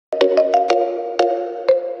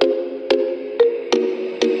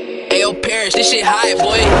Paris, this shit high,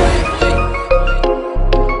 boy.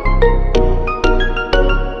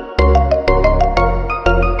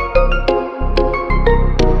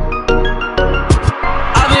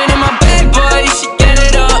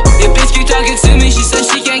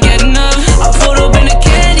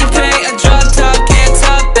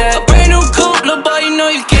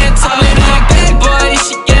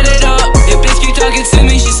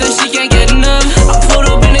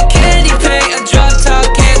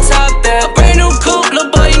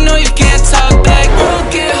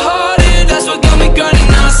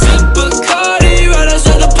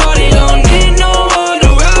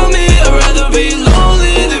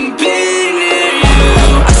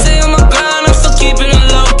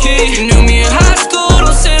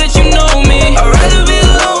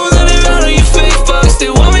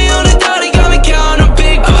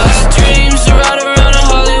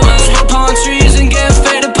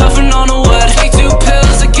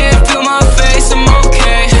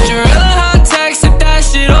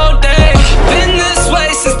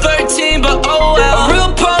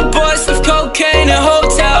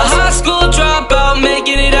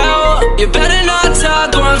 You better not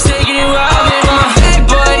talk or I'm taking you out. I'm a bad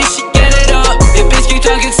boy, she get it up. Your bitch keep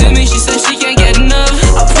talking to me, she says she can't get enough.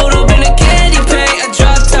 I pulled up in a candy paint, a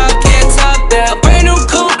drop top, can't top that. A brand new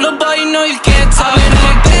coupe, little boy, you know you can't top it.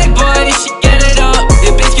 I'm a bad boy, she get it up.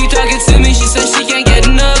 Your bitch keep talking to me, she says she can't get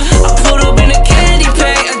enough. I pulled up in a candy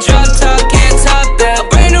paint, a drop top, can't top that. A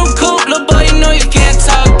brand new coupe, little boy, you know you can't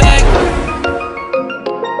talk back.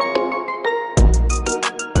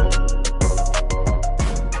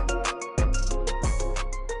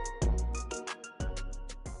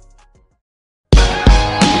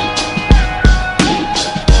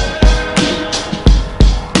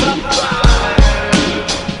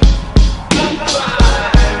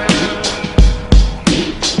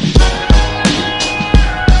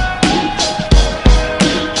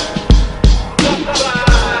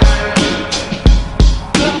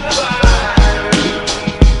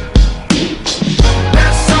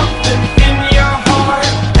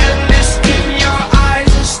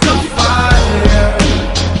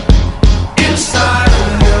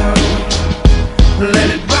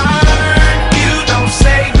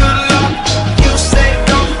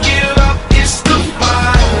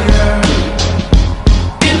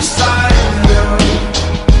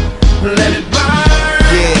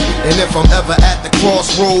 If I'm ever at the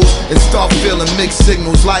crossroads and start feeling mixed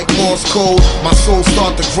signals like Morse code, my soul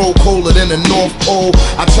start to grow colder than the North Pole.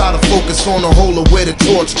 I try to focus on the whole of where the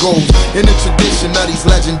torch goes, in the tradition of these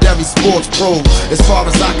legendary sports pros. As far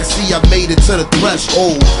as I can see, I've made it to the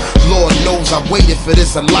threshold. Lord knows I waited for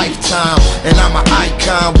this a lifetime, and I'm an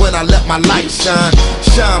icon when I let my light shine.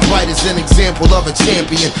 Shine bright as an example of a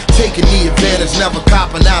champion, taking the advantage, never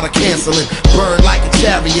copping out or canceling. Burn like a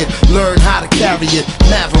chariot, learn how to carry it.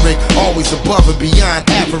 Maverick, always above and beyond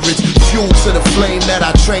average. Fuel to the flame that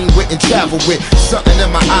I train with and travel with. Something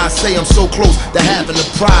in my eyes say I'm so close to having a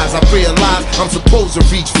prize. I realize I'm supposed to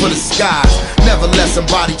reach for the skies. Never let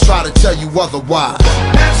somebody try to tell you otherwise.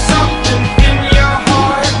 There's something in your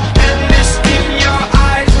heart, and this in your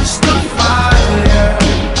eyes is the fire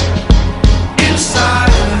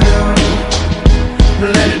inside of you.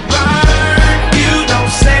 Let it burn. You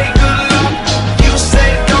don't say good luck, you say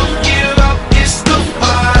don't give up. It's the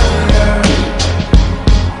fire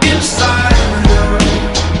inside of you.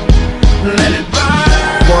 Let it burn.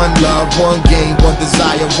 One love, one game, one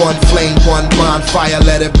desire, one flame, one bonfire,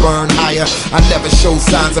 let it burn higher. I never show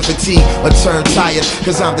signs of fatigue or turn tired,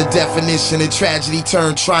 cause I'm the definition of tragedy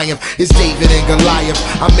turned triumph. It's David and Goliath,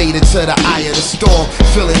 I made it to the eye of the storm,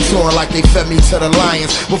 feeling torn like they fed me to the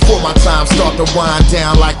lions. Before my time start to wind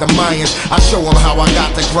down like the Mayans, I show them how I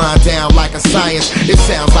got to grind down like a science. It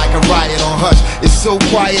sounds like a riot on hush, it's so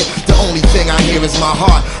quiet, the only thing I hear is my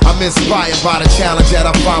heart. I'm inspired by the challenge that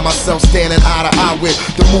I find myself standing eye to eye with.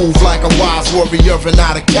 The move like a wise warrior and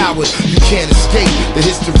not a coward. You can't escape the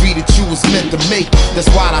history that you was meant to make. That's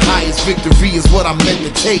why the highest victory is what I'm meant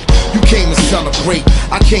to take. You came to celebrate,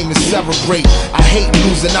 I came to celebrate. I hate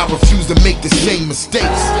losing, I refuse to make the same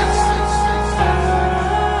mistakes.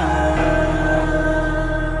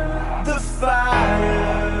 The fire,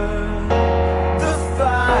 the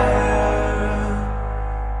fire.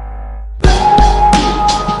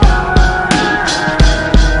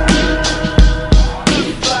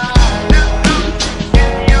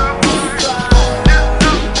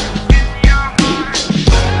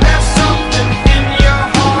 There's something in your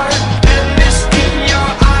heart, and this in your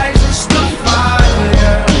eyes is the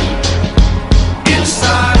fire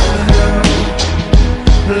inside of you.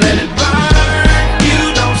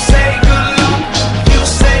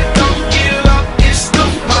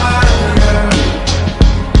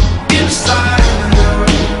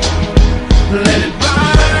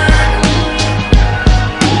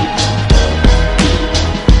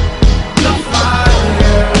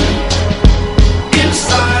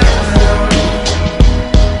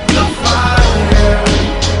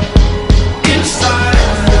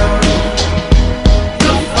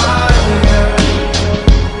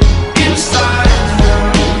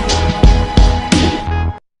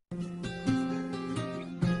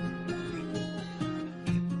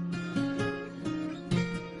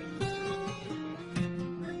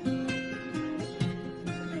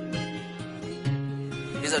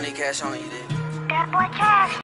 Niggas don't need cash on you, then. That boy cash.